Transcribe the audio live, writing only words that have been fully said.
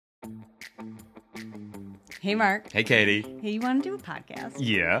Hey, Mark. Hey, Katie. Hey, you want to do a podcast?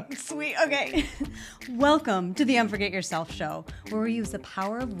 Yeah. Sweet. Okay. Welcome to the Unforget Yourself show, where we use the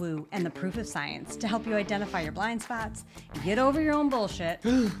power of woo and the proof of science to help you identify your blind spots, get over your own bullshit,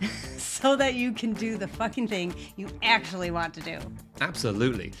 so that you can do the fucking thing you actually want to do.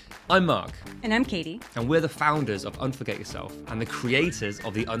 Absolutely. I'm Mark. And I'm Katie. And we're the founders of Unforget Yourself and the creators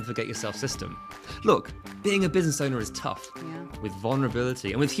of the Unforget Yourself system. Look, being a business owner is tough. Yeah. With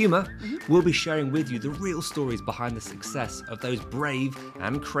vulnerability and with humor, we'll be sharing with you the real stories behind the success of those brave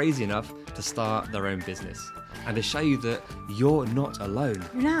and crazy enough to start their own business. And to show you that you're not alone.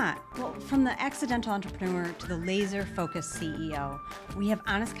 You're not. Well, from the accidental entrepreneur to the laser-focused CEO, we have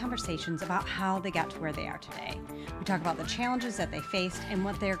honest conversations about how they got to where they are today. We talk about the challenges that they faced and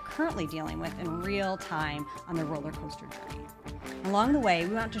what they're currently dealing with in real time on their roller coaster journey. Along the way,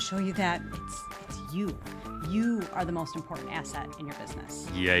 we want to show you that it's you. You are the most important asset in your business.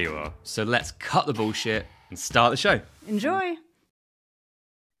 Yeah, you are. So let's cut the bullshit and start the show. Enjoy.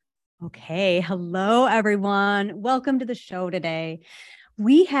 Okay, hello everyone. Welcome to the show today.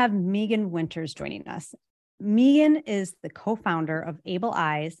 We have Meegan Winters joining us. Meegan is the co-founder of Able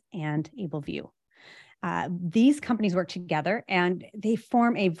Eyes and Able View. These companies work together and they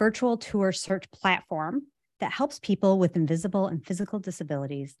form a virtual tour search platform that helps people with invisible and physical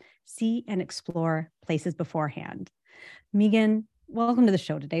disabilities see and explore places beforehand. Meegan, welcome to the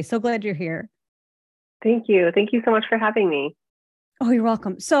show today. So glad you're here. Thank you. Thank you so much for having me. Oh, you're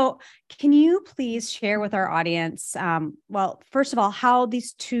welcome. So can you please share with our audience, well, first of all, how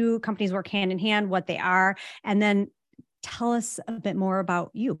these two companies work hand in hand, what they are, and then tell us a bit more about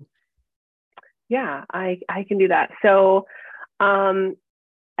you. Yeah, I can do that. So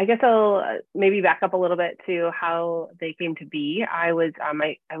I guess I'll maybe back up a little bit to how they came to be. I was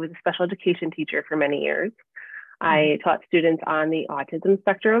a special education teacher for many years. I taught students on the autism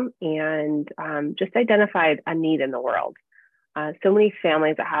spectrum and just identified a need in the world. So many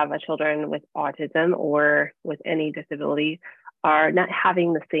families that have children with autism or with any disability are not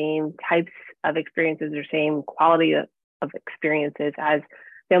having the same types of experiences or same quality of experiences as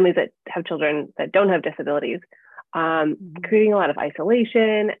families that have children that don't have disabilities, creating a lot of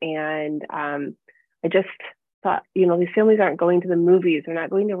isolation. And I just thought, these families aren't going to the movies, they're not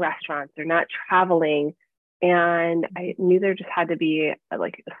going to restaurants, they're not traveling. And I knew there just had to be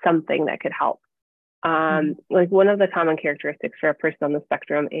like something that could help. Like one of the common characteristics for a person on the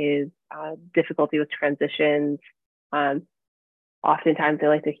spectrum is difficulty with transitions. Oftentimes they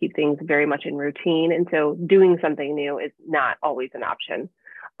like to keep things very much in routine. And so doing something new is not always an option.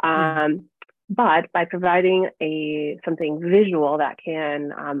 But by providing something visual that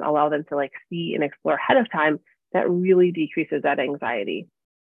can allow them to like see and explore ahead of time, that really decreases that anxiety.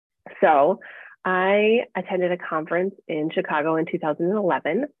 So I attended a conference in Chicago in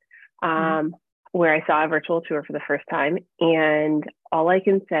 2011. Where I saw a virtual tour for the first time. And all I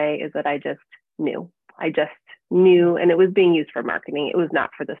can say is that I just knew. And it was being used for marketing. It was not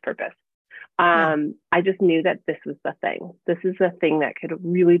for this purpose. I just knew that this was the thing. This is the thing that could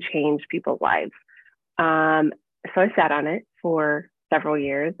really change people's lives. So I sat on it for several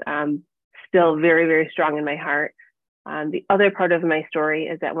years, still very, very strong in my heart. The other part of my story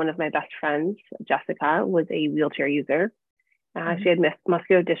is that one of my best friends, Jessica, was a wheelchair user. She had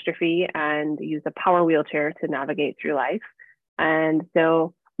muscular dystrophy and used a power wheelchair to navigate through life. And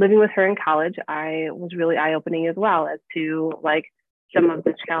so living with her in college, I was really eye-opening as well as to like some of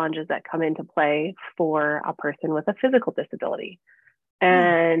the challenges that come into play for a person with a physical disability.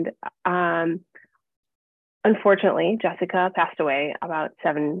 And unfortunately, Jessica passed away about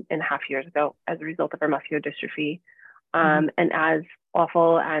 7.5 years ago as a result of her muscular dystrophy. And as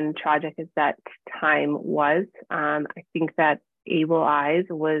awful and tragic as that time was, I think that Able Eyes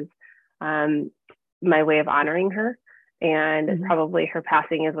was my way of honoring her. And probably her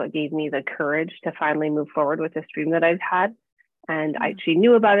passing is what gave me the courage to finally move forward with this dream that I've had. And she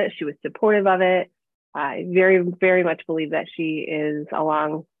knew about it. She was supportive of it. I very, very much believe that she is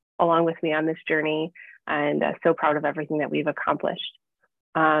along with me on this journey, and so proud of everything that we've accomplished.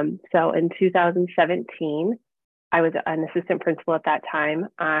 So in 2017, I was an assistant principal at that time.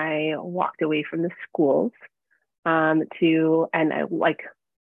 I walked away from the schools and I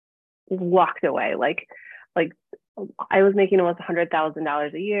walked away. Like I was making almost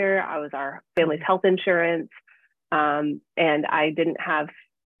 $100,000 a year. I was our family's health insurance. And I didn't have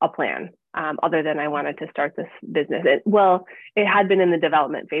a plan other than I wanted to start this business. It had been in the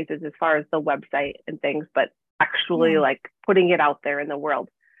development phases as far as the website and things, but actually like putting it out there in the world.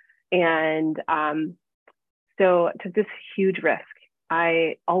 And so I took this huge risk.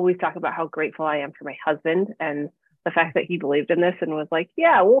 I always talk about how grateful I am for my husband and the fact that he believed in this and was like,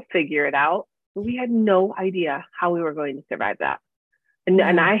 yeah, we'll figure it out. We had no idea how we were going to survive that. And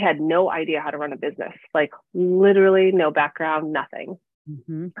I had no idea how to run a business, like literally no background, nothing.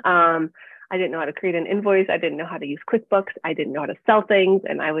 Mm-hmm. I didn't know how to create an invoice. I didn't know how to use QuickBooks. I didn't know how to sell things.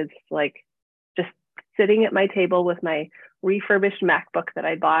 And I was like just sitting at my table with my refurbished MacBook that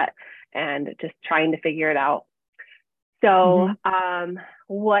I bought and just trying to figure it out. So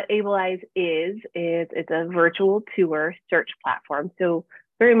what Able Eyes is it's a virtual tour search platform. So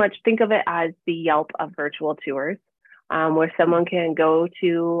very much think of it as the Yelp of virtual tours, where someone can go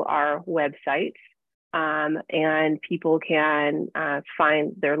to our website and people can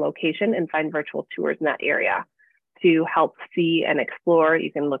find their location and find virtual tours in that area to help see and explore.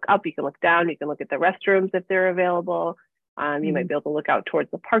 You can look up, you can look down, you can look at the restrooms if they're available. You might be able to look out towards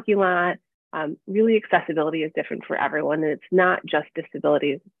the parking lot. Really, accessibility is different for everyone, and it's not just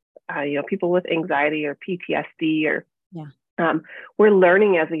disabilities. People with anxiety or PTSD or we're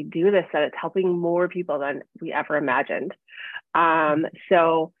learning as we do this that it's helping more people than we ever imagined.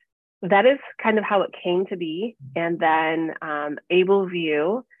 So that is kind of how it came to be. And then Able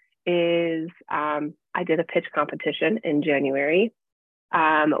View is I did a pitch competition in January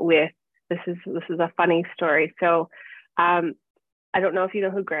with this is a funny story. So I don't know if you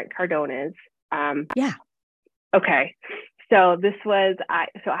know who Grant Cardone is. Yeah. Okay. So this was I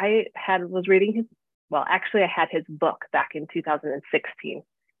was reading his. Well, actually, I had his book back in 2016,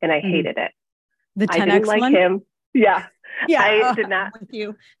 and I hated it. The 10X I didn't like one? him. Yeah. Yeah. I did not. With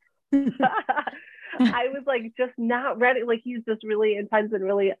you. I was like just not ready. Like he's just really intense and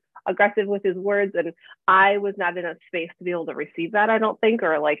really aggressive with his words, and I was not in a space to be able to receive that. I don't think,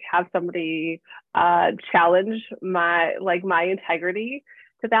 or like have somebody challenge my integrity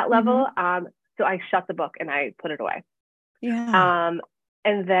to that level. So I shut the book and I put it away. Yeah.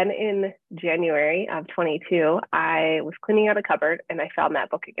 And then in January of 22, I was cleaning out a cupboard and I found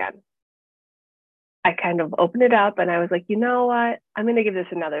that book again. I kind of opened it up and I was like, you know what? I'm going to give this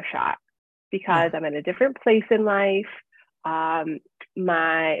another shot because I'm in a different place in life.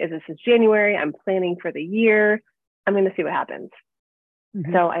 This is January. I'm planning for the year. I'm going to see what happens.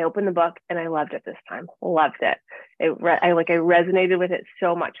 So I opened the book and I loved it this time. Loved it. I resonated with it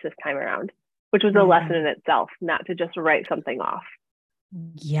so much this time around, which was a lesson in itself, not to just write something off.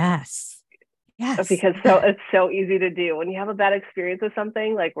 Yes. Because it's so easy to do when you have a bad experience with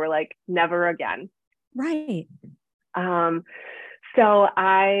something. Like we're like never again. Right. So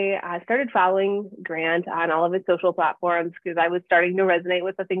I started following Grant on all of his social platforms because I was starting to resonate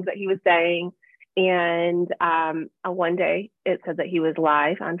with the things that he was saying. And one day it said that he was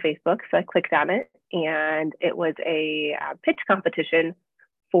live on Facebook. So I clicked on it and it was a pitch competition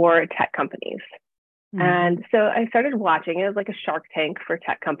for tech companies. And so I started watching it. It was like a Shark Tank for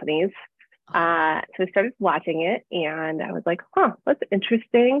tech companies. So I started watching it and I was like, that's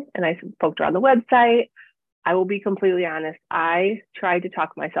interesting. And I poked around the website. I will be completely honest. I tried to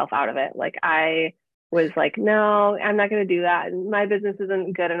talk myself out of it. Like I was like, no, I'm not going to do that. And my business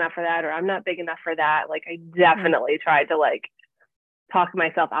isn't good enough for that, or I'm not big enough for that. Like I definitely tried to like talk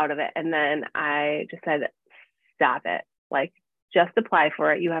myself out of it. And then I just said, stop it. Like just apply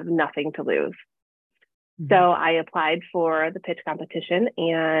for it. You have nothing to lose. So I applied for the pitch competition,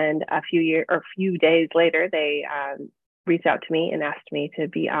 and a few days later, they reached out to me and asked me to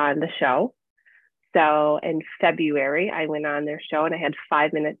be on the show. So in February, I went on their show and I had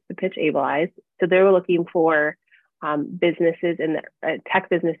 5 minutes to pitch Able Eyes. So they were looking for businesses in the tech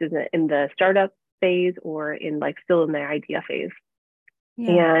businesses in the startup phase or in like still in their idea phase.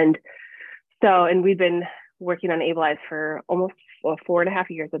 And we've been working on Able Eyes for almost 4.5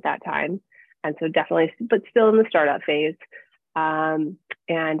 years at that time. And so definitely, but still in the startup phase. And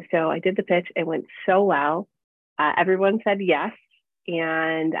so I did the pitch. It went so well. Everyone said yes.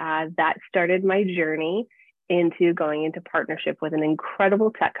 And that started my journey into going into partnership with an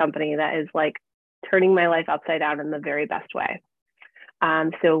incredible tech company that is like turning my life upside down in the very best way.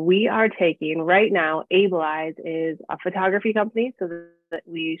 So we are taking right now, Able Eyes is a photography company so that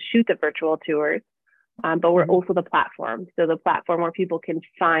we shoot the virtual tours, but we're also the platform. So the platform where people can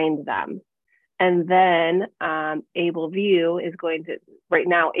find them. And then Able View is going to, right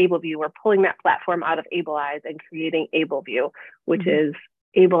now, Able View, we're pulling that platform out of Able Eyes and creating Able View, which is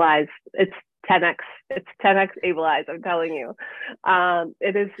Able Eyes. It's 10X Able Eyes, I'm telling you.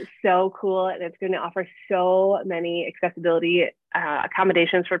 It is so cool, and it's going to offer so many accessibility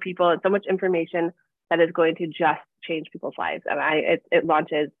accommodations for people and so much information that is going to just change people's lives. And it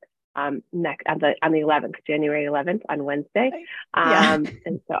launches next on the 11th, January 11th on Wednesday.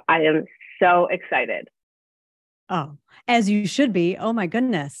 And so I am so excited. Oh, as you should be. Oh my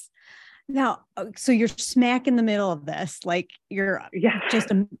goodness. Now, so you're smack in the middle of this, like you're Yes.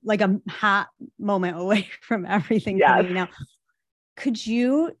 just like a hot moment away from everything Yes. coming out. Could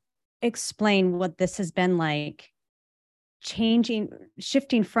you explain what this has been like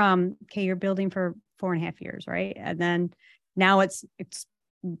shifting from, okay, you're building for 4.5 years, right? And then now it's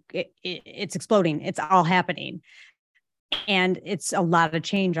exploding. It's all happening. And it's a lot of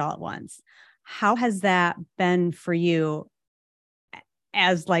change all at once. How has that been for you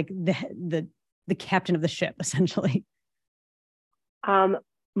as like the captain of the ship, essentially?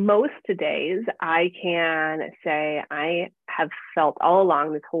 Most days I can say I have felt all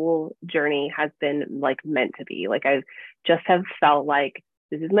along this whole journey has been like meant to be. Like I just have felt like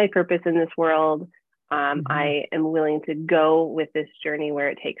this is my purpose in this world. I am willing to go with this journey where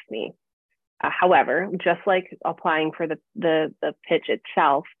it takes me. However, just like applying for the pitch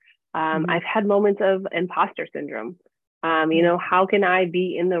itself, I've had moments of imposter syndrome. You know, how can I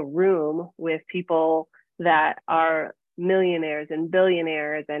be in the room with people that are millionaires and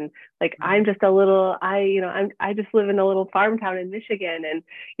billionaires, and like I'm just a little, I just live in a little farm town in Michigan, and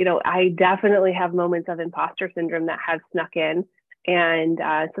you know, I definitely have moments of imposter syndrome that have snuck in, and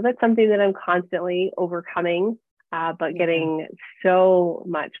so that's something that I'm constantly overcoming, but getting so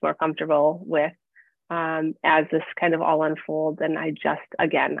much more comfortable with as this kind of all unfolds. And I just,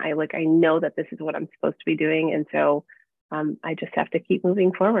 again, I know that this is what I'm supposed to be doing, and so I just have to keep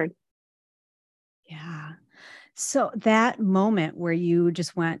moving forward. Yeah. So that moment where you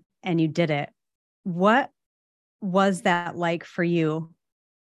just went and you did it, what was that like for you?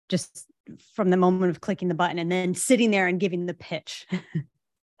 Just from the moment of clicking the button and then sitting there and giving the pitch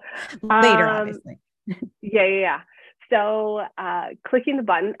later, obviously. Yeah. So clicking the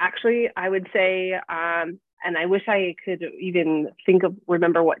button, actually, I would say, and I wish I could even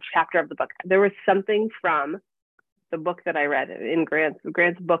remember what chapter of the book. There was something from the book that I read in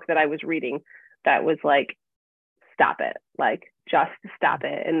Grant's book that I was reading that was like, stop it, like just stop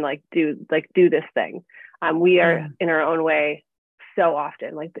it and do this thing. We are in our own way so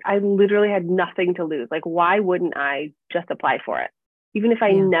often. Like I literally had nothing to lose. Like why wouldn't I just apply for it? Even if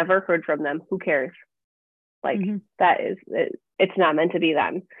I never heard from them, who cares? Like that is it's not meant to be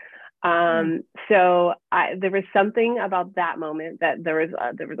then. So there was something about that moment that there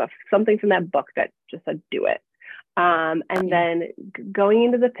was something from that book that just said do it. And then going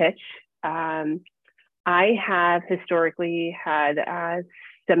into the pitch, I have historically had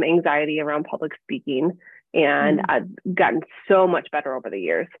some anxiety around public speaking, and I've gotten so much better over the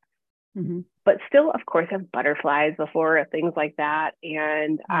years. But still, of course, have butterflies before things like that.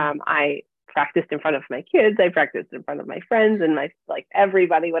 And I practiced in front of my kids. I practiced in front of my friends and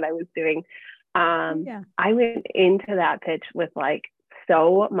everybody what I was doing. I went into that pitch with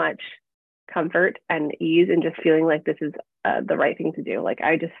so much comfort and ease, and just feeling like this is the right thing to do. Like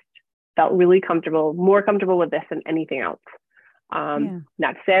I just felt really comfortable, more comfortable with this than anything else.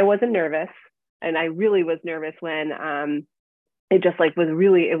 Not to say I wasn't nervous, and I really was nervous when it just it was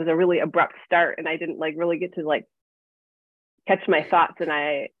a really abrupt start, and I didn't really get to catch my thoughts, and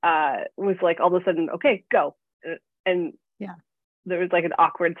I was all of a sudden, okay, go. And there was an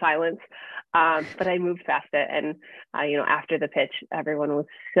awkward silence, but I moved past it. And after the pitch, everyone was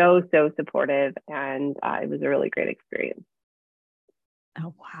so supportive, and it was a really great experience.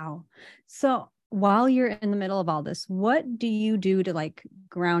 Oh, wow. So while you're in the middle of all this, what do you do to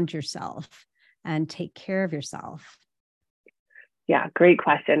ground yourself and take care of yourself? Yeah, great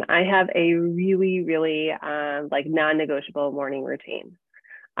question. I have a really, really non-negotiable morning routine.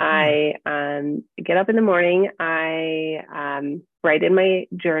 I get up in the morning. I write in my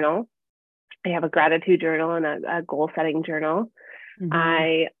journal. I have a gratitude journal and a goal-setting journal.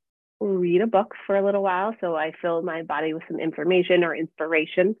 I read a book for a little while, so I fill my body with some information or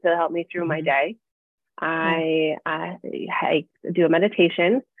inspiration to help me through my day. I do a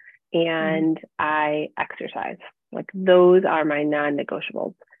meditation, and I exercise. Those are my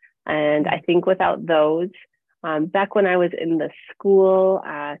non-negotiables. And I think without those, back when I was in the school,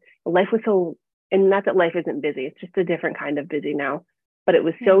 life was so, and not that life isn't busy, it's just a different kind of busy now, but it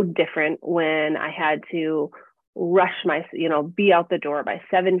was so different when I had to rush be out the door by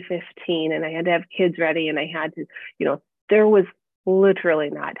 7:15, and I had to have kids ready, and I had to, there was literally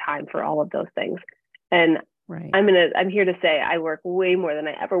not time for all of those things. And I'm here to say I work way more than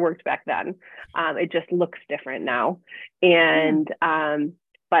I ever worked back then. It just looks different now. And,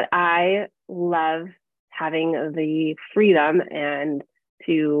 but I love having the freedom and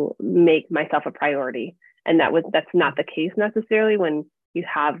to make myself a priority. And that's not the case necessarily when you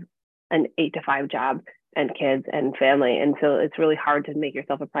have an 8 to 5 job and kids and family. And so it's really hard to make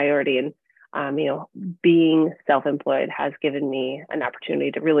yourself a priority. And being self-employed has given me an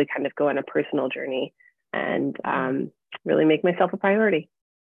opportunity to really kind of go on a personal journey and really make myself a priority.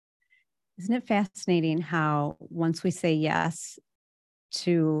 Isn't it fascinating how once we say yes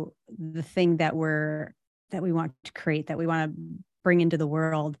to the thing that we want to create, that we want to bring into the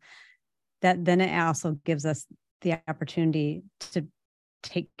world, that then it also gives us the opportunity to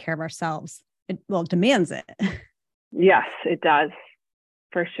take care of ourselves. It demands it. Yes, it does,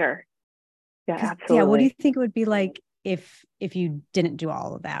 for sure. Yeah, absolutely. Yeah. What do you think it would be like if you didn't do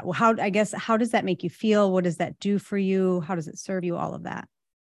all of that? Well, how does that make you feel? What does that do for you? How does it serve you? All of that?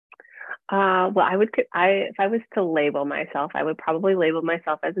 Well, if I was to label myself, I would probably label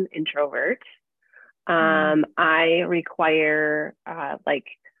myself as an introvert. I require like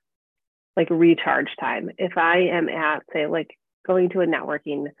recharge time. If I am at, say, like going to a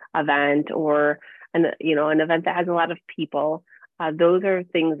networking event or an event that has a lot of people, those are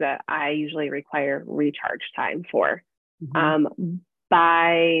things that I usually require recharge time for.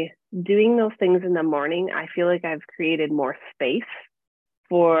 By doing those things in the morning, I feel like I've created more space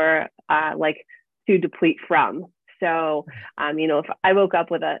for to deplete from. So, if I woke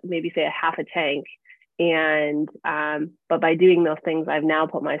up with maybe say a half a tank, and but by doing those things, I've now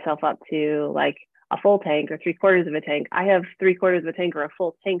put myself up to like a full tank or 3/4 of a tank. I have 3/4 of a tank or a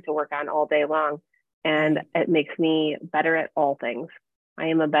full tank to work on all day long, and it makes me better at all things. I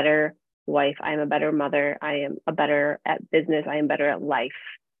am a better wife. I am a better mother. I am better at business. I am better at life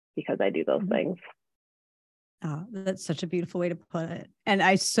because I do those things. Oh, that's such a beautiful way to put it. And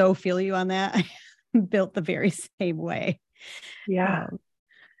I so feel you on that. I'm built the very same way. Yeah.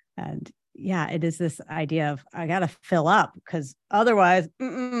 And yeah, it is this idea of I got to fill up because otherwise,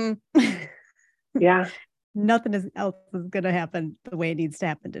 yeah, nothing else is going to happen the way it needs to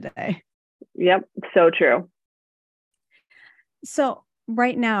happen today. Yep. So true. So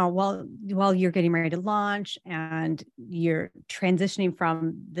right now, while you're getting ready to launch and you're transitioning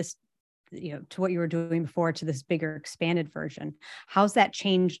from this, to what you were doing before to this bigger expanded version, how's that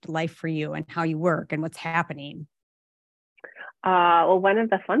changed life for you and how you work and what's happening? Well, one of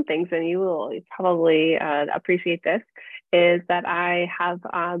the fun things, and you will probably appreciate this, is that I have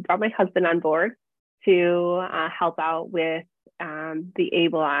brought my husband on board to help out with the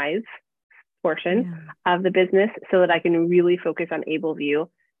Able Eyes portion of the business so that I can really focus on Able View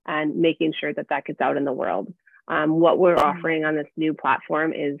and making sure that gets out in the world. What we're offering on this new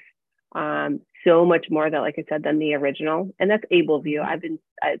platform is so much more that, like I said, than the original, and that's Able View.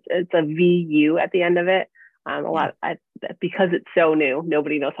 It's a VU at the end of it. Because it's so new,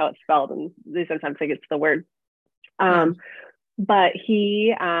 nobody knows how it's spelled, and they sometimes think it's the word. But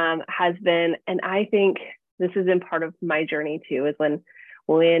he has been, and I think this has been part of my journey too, is when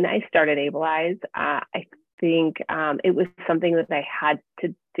I started Able Eyes, I think it was something that I had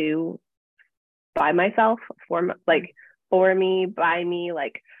to do by myself, for me, by me.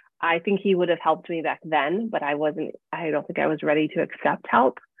 Like, I think he would have helped me back then, but I don't think I was ready to accept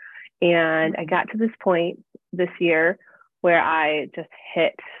help. And I got to this point this year where I just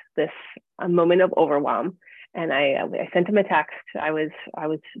hit a moment of overwhelm. And I sent him a text. I was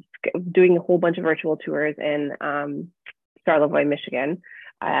doing a whole bunch of virtual tours in Charlevoix, Michigan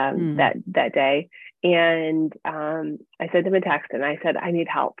that day. And I sent him a text and I said, I need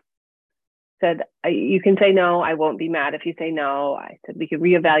help. Said, you can say no. I won't be mad if you say no. I said, we could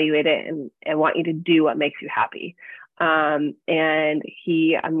reevaluate it, and I want you to do what makes you happy. And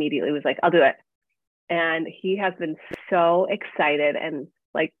he immediately was like, I'll do it. And he has been so excited, and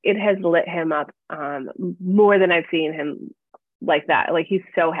like it has lit him up more than I've seen him like that. Like, he's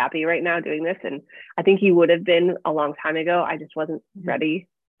so happy right now doing this. And I think he would have been a long time ago. I just wasn't ready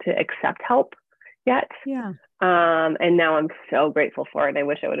to accept help yet. Yeah. And now I'm so grateful for it. I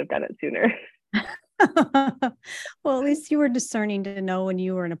wish I would have done it sooner. Well, at least you were discerning to know when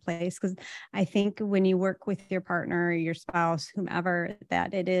you were in a place, because I think when you work with your partner, your spouse, whomever,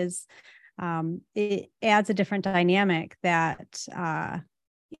 that it adds a different dynamic that,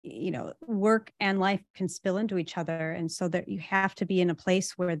 work and life can spill into each other. And so that you have to be in a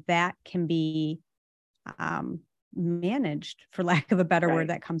place where that can be managed, for lack of a better word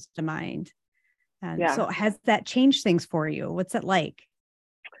that comes to mind. And so has that changed things for you? What's it like?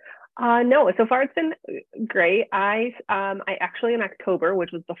 No, so far it's been great. I actually in October,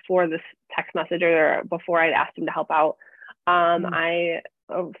 which was before this text message or before I'd asked him to help out, I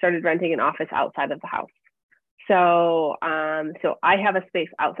started renting an office outside of the house. So I have a space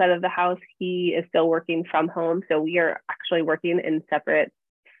outside of the house. He is still working from home. So we are actually working in separate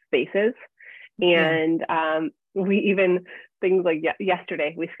spaces. And we even, things like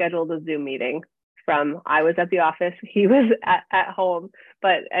yesterday, we scheduled a Zoom meeting from I was at the office, he was at home,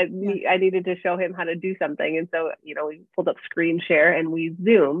 but I needed to show him how to do something. And so, we pulled up screen share and we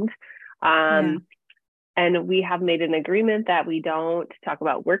Zoomed. And we have made an agreement that we don't talk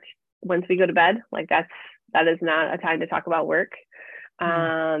about work once we go to bed. Like that is not a time to talk about work.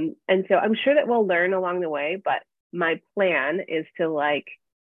 And so I'm sure that we'll learn along the way, but my plan is to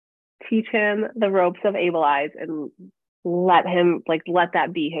teach him the ropes of Able Eyes and let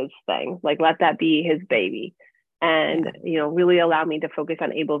that be his thing, let that be his baby, and really allow me to focus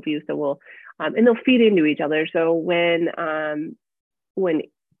on Able View. So we'll and they'll feed into each other. So when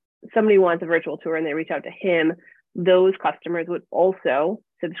somebody wants a virtual tour and they reach out to him, those customers would also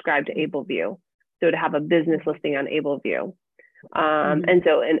subscribe to Able View, so to have a business listing on Able View. And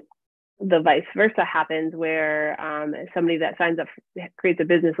so the vice versa happens where somebody that signs up creates a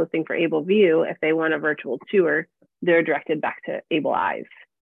business listing for Able View. If they want a virtual tour, they're directed back to Able Eyes.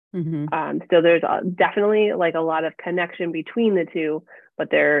 So there's definitely a lot of connection between the two, but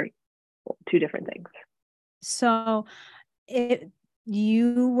they're two different things. So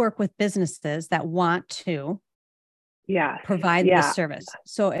you work with businesses that want to provide this service.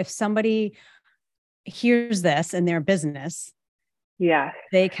 So if somebody hears this in their business,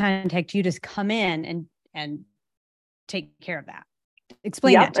 they contact you to come in and take care of that.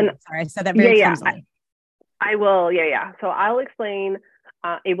 Explain that to me. Sorry, I said that very clumsily. I will. So I'll explain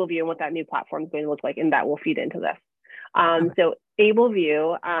Able View and what that new platform is going to look like, and that will feed into this. So Able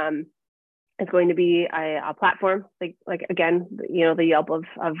View is going to be a platform like again, the Yelp of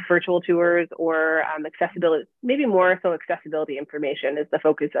virtual tours, or accessibility, maybe more so accessibility information is the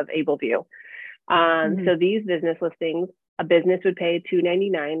focus of Able View. So these business listings, a business would pay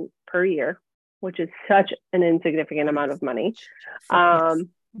 $299 per year, which is such an insignificant amount of money.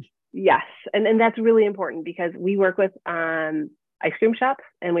 Yes. And that's really important because we work with ice cream shops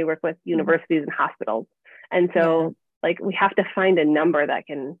and we work with universities and hospitals. And so we have to find a number that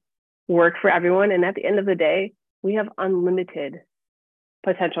can work for everyone. And at the end of the day, we have unlimited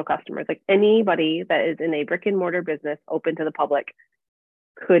potential customers. Anybody that is in a brick and mortar business open to the public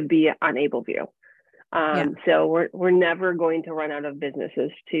could be on Able View. So we're never going to run out of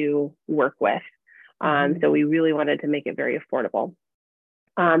businesses to work with. So we really wanted to make it very affordable.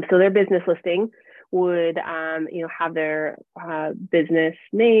 So their business listing would, have their business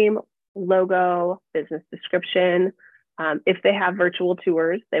name, logo, business description. If they have virtual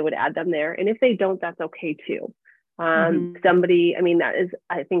tours, they would add them there. And if they don't, that's okay too. That is,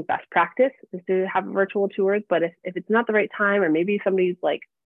 I think, best practice is to have virtual tours. But if it's not the right time, or maybe somebody's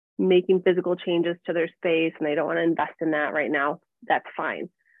making physical changes to their space and they don't want to invest in that right now, that's fine.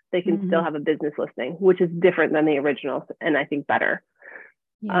 They can still have a business listing, which is different than the original, and I think better.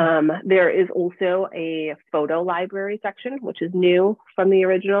 There is also a photo library section, which is new from the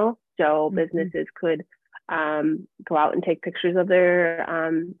original. So businesses could go out and take pictures of their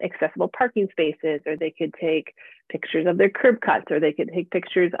accessible parking spaces, or they could take pictures of their curb cuts, or they could take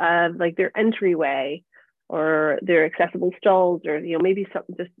pictures of their entryway or their accessible stalls, or maybe some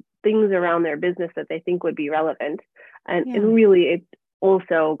just things around their business that they think would be relevant. And really, it's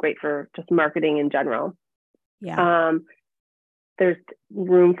also great for just marketing in general. There's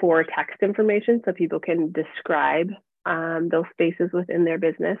room for text information so people can describe those spaces within their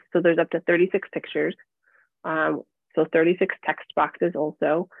business. So there's up to 36 pictures. So 36 text boxes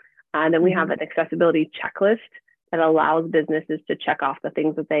also. And then we have an accessibility checklist that allows businesses to check off the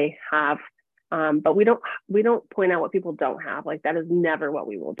things that they have. But we don't point out what people don't have. That is never what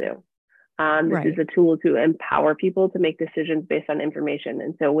we will do. This is a tool to empower people to make decisions based on information.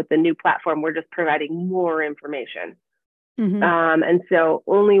 And so with the new platform, we're just providing more information. And so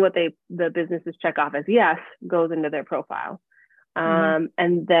only what the businesses check off as yes goes into their profile. And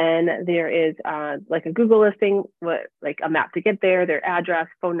then there is a Google listing, a map to get there, their address,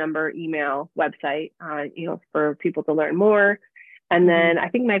 phone number, email, website, for people to learn more. And then I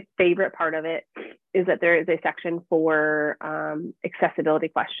think my favorite part of it is that there is a section for accessibility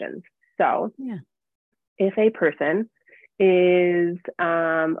questions. So if a person is,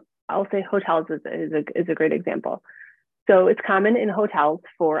 I'll say hotels is a great example. So it's common in hotels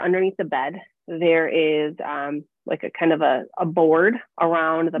for underneath the bed, there is a kind of a board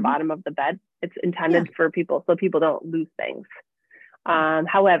around the bottom of the bed. It's intended for people, so people don't lose things.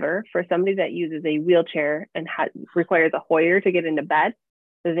 However, for somebody that uses a wheelchair and requires a Hoyer to get into bed,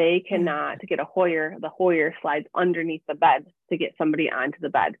 they cannot get a Hoyer. The Hoyer slides underneath the bed to get somebody onto the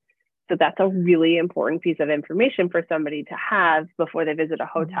bed. So that's a really important piece of information for somebody to have before they visit a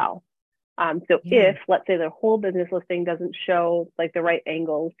hotel. If, let's say, their whole business listing doesn't show the right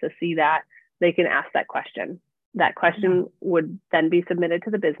angles to see that, they can ask that question. That question would then be submitted to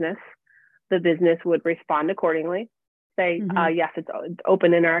the business. the business would respond accordingly, say, yes, it's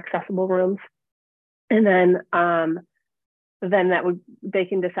open in our accessible rooms. And then they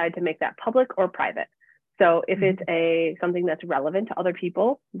can decide to make that public or private. So if it's something that's relevant to other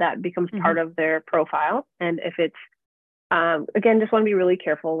people, that becomes part of their profile. And if it's, again, just want to be really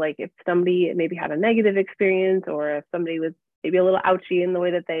careful. Like if somebody maybe had a negative experience, or if somebody was maybe a little ouchy in the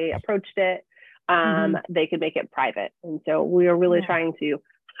way that they approached it, they could make it private. And so we are really trying to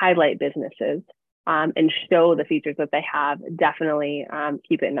highlight businesses and show the features that they have, definitely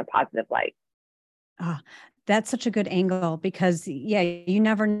keep it in a positive light. That's such a good angle, because you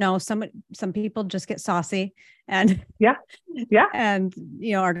never know. Some people just get saucy and and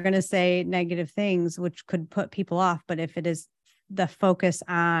are going to say negative things, which could put people off. But if it is the focus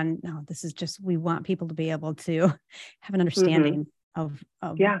on, no, this is just, we want people to be able to have an understanding of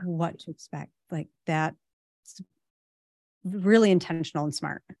what to expect, like that. It's really intentional and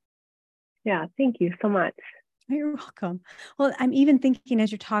smart. Yeah. Thank you so much. You're welcome. Well, I'm even thinking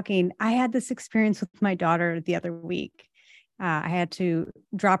as you're talking, I had this experience with my daughter the other week. I had to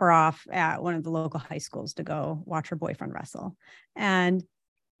drop her off at one of the local high schools to go watch her boyfriend wrestle. And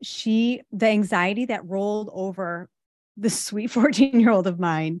the anxiety that rolled over the sweet 14-year-old of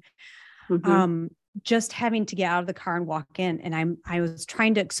mine, just having to get out of the car and walk in. And I was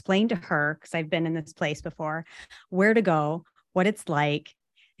trying to explain to her, because I've been in this place before, where to go, what it's like,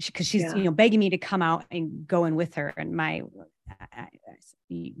 because she's, begging me to come out and go in with her. And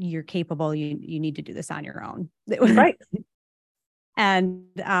you're capable. You need to do this on your own. Right. And,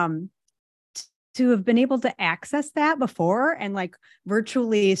 to have been able to access that before and like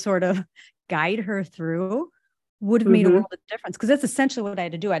virtually sort of guide her through would have made a world of difference. Cause that's essentially what I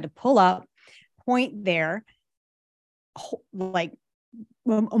had to do. I had to pull up, point there, like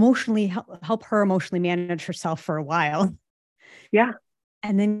emotionally help her emotionally manage herself for a while. Yeah.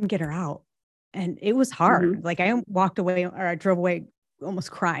 And then get her out. And it was hard. Like I walked away, or I drove away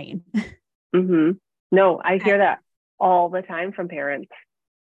almost crying. No, I hear that all the time from parents.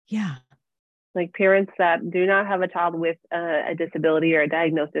 Yeah. Like parents that do not have a child with a disability or a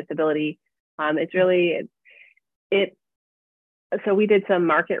diagnosed disability. It's really, so we did some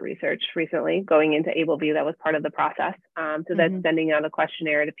market research recently going into AbleView. That was part of the process. So that's sending out a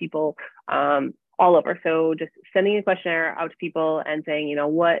questionnaire to people all over. So just sending a questionnaire out to people and saying,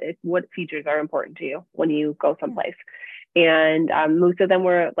 what features are important to you when you go someplace. And most of them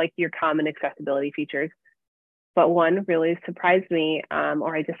were like your common accessibility features. But one really surprised me,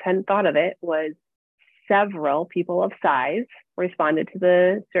 or I just hadn't thought of it, was several people of size responded to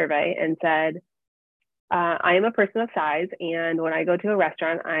the survey and said, I am a person of size, and when I go to a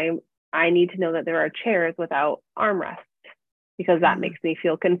restaurant, I need to know that there are chairs without armrests, because that makes me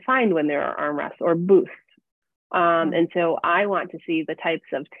feel confined when there are armrests or booths. And so I want to see the types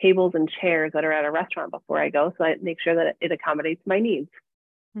of tables and chairs that are at a restaurant before I go, so I make sure that it accommodates my needs.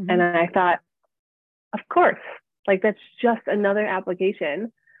 And I thought, of course, like that's just another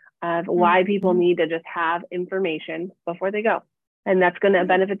application of why people need to just have information before they go. And that's going to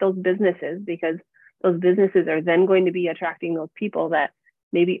benefit those businesses, because those businesses are then going to be attracting those people that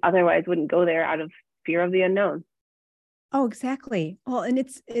maybe otherwise wouldn't go there out of fear of the unknown. Oh, exactly. Well, and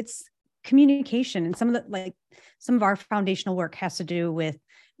it's communication, and some of our foundational work has to do with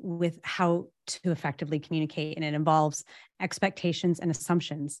how to effectively communicate, and it involves expectations and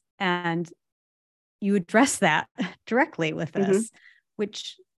assumptions. And you address that directly with this,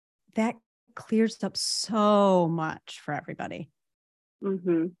 which that clears up so much for everybody.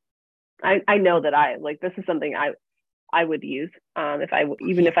 I know that this is something I would use if I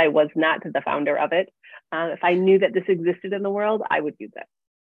was not the founder of it. If I knew that this existed in the world, I would use it.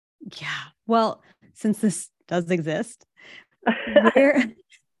 Yeah. Well, since this does exist,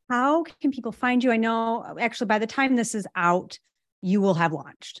 how can people find you? I know actually by the time this is out, you will have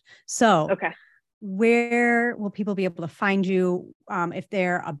launched. So where will people be able to find you if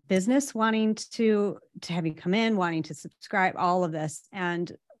they're a business wanting to have you come in, wanting to subscribe, all of this,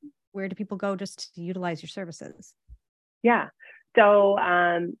 and where do people go just to utilize your services? Yeah. So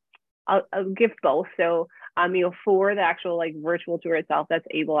I'll give both. So for the actual virtual tour itself, that's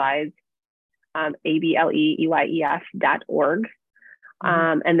AbleEyes, ABLEEYES.org.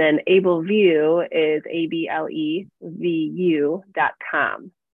 And then AbleView is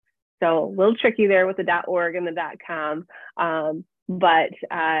ABLEVU.com. So a little tricky there with the .org and the .com.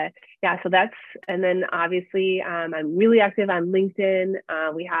 So that's, and then obviously I'm really active on LinkedIn.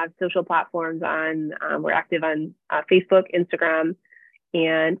 We have social platforms we're active on Facebook, Instagram,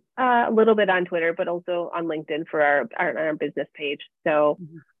 and a little bit on Twitter, but also on LinkedIn for our business page. So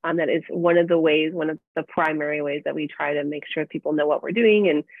that is one of the primary ways that we try to make sure people know what we're doing.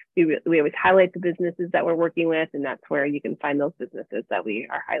 And we always highlight the businesses that we're working with, and that's where you can find those businesses that we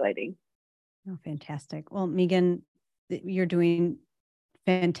are highlighting. Oh, fantastic. Well, Meegan, you're doing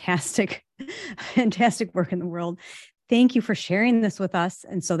fantastic work in the world. Thank you for sharing this with us,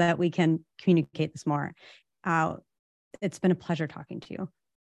 and so that we can communicate this more. It's been a pleasure talking to you.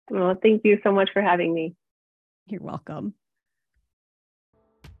 Well, thank you so much for having me. You're welcome.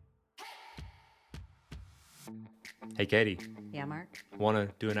 Hey, Katie. Yeah, Mark? Want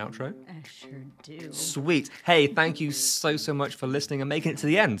to do an outro? I sure do. Sweet. Hey, thank you so much for listening and making it to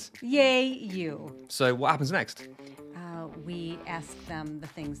the end. Yay, you. So what happens next? We ask them the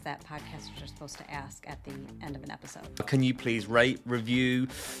things that podcasters are supposed to ask at the end of an episode. Can you please rate, review,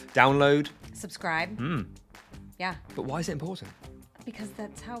 download? Subscribe. Yeah. But why is it important? Because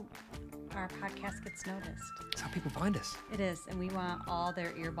that's how our podcast gets noticed. It's how people find us. It is, and we want all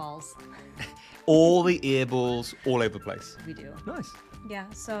their earballs. All the earballs all over the place. We do. Nice. Yeah,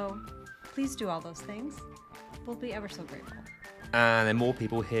 so please do all those things. We'll be ever so grateful. And then more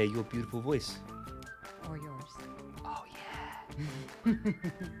people hear your beautiful voice. Or yours. Oh, yeah.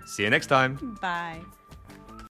 See you next time. Bye.